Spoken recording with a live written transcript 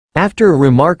After a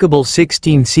remarkable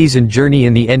 16-season journey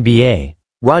in the NBA,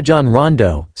 Rajon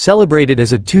Rondo, celebrated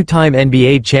as a two-time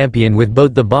NBA champion with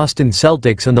both the Boston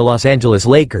Celtics and the Los Angeles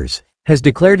Lakers, has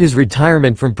declared his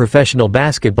retirement from professional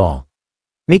basketball.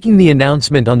 Making the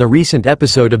announcement on the recent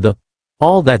episode of the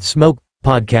All That Smoke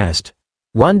podcast,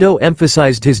 Rondo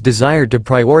emphasized his desire to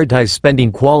prioritize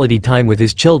spending quality time with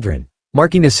his children,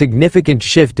 marking a significant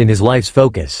shift in his life's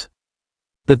focus.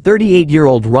 The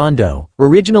 38-year-old Rondo,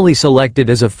 originally selected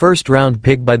as a first-round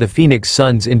pick by the Phoenix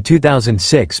Suns in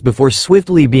 2006 before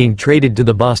swiftly being traded to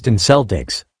the Boston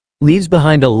Celtics, leaves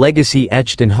behind a legacy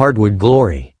etched in hardwood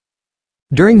glory.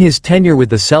 During his tenure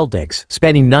with the Celtics,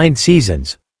 spanning 9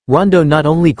 seasons, Rondo not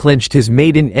only clinched his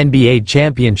maiden NBA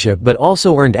championship but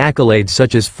also earned accolades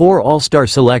such as 4 All-Star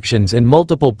selections and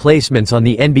multiple placements on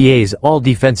the NBA's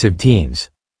all-defensive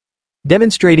teams.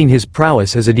 Demonstrating his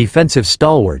prowess as a defensive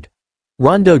stalwart,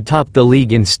 Rondo topped the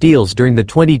league in steals during the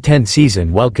 2010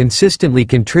 season while consistently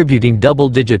contributing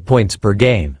double-digit points per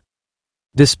game.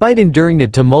 Despite enduring a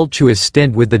tumultuous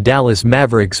stint with the Dallas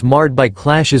Mavericks marred by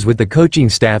clashes with the coaching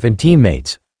staff and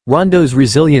teammates, Rondo's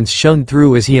resilience shone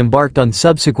through as he embarked on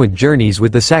subsequent journeys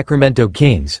with the Sacramento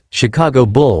Kings, Chicago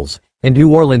Bulls, and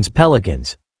New Orleans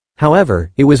Pelicans. However,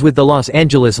 it was with the Los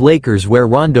Angeles Lakers where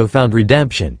Rondo found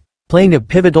redemption, playing a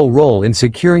pivotal role in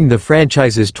securing the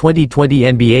franchise's 2020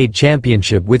 NBA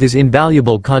championship with his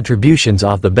invaluable contributions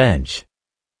off the bench.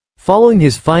 Following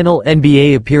his final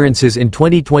NBA appearances in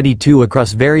 2022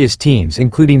 across various teams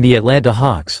including the Atlanta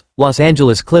Hawks, Los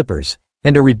Angeles Clippers,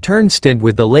 and a return stint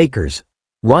with the Lakers,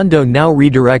 Rondo now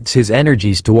redirects his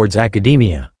energies towards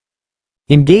academia.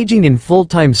 Engaging in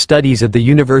full-time studies at the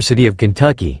University of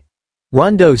Kentucky,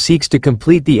 Rondo seeks to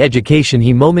complete the education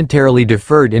he momentarily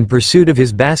deferred in pursuit of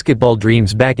his basketball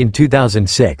dreams back in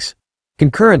 2006.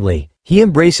 Concurrently, he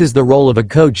embraces the role of a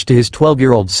coach to his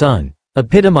 12-year-old son,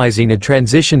 epitomizing a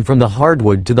transition from the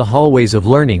hardwood to the hallways of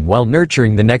learning while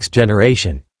nurturing the next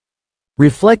generation.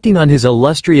 Reflecting on his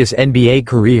illustrious NBA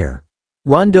career,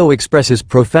 Rondo expresses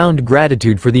profound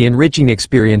gratitude for the enriching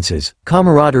experiences,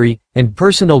 camaraderie, and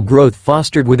personal growth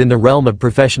fostered within the realm of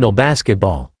professional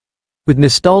basketball. With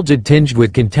nostalgia tinged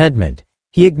with contentment,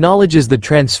 he acknowledges the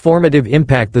transformative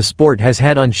impact the sport has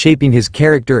had on shaping his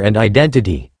character and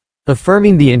identity,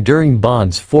 affirming the enduring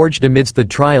bonds forged amidst the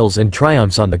trials and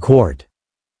triumphs on the court.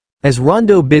 As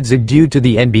Rondo bids adieu to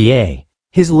the NBA,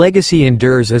 his legacy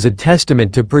endures as a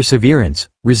testament to perseverance,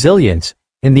 resilience,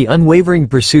 and the unwavering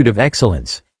pursuit of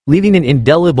excellence, leaving an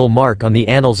indelible mark on the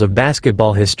annals of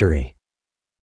basketball history.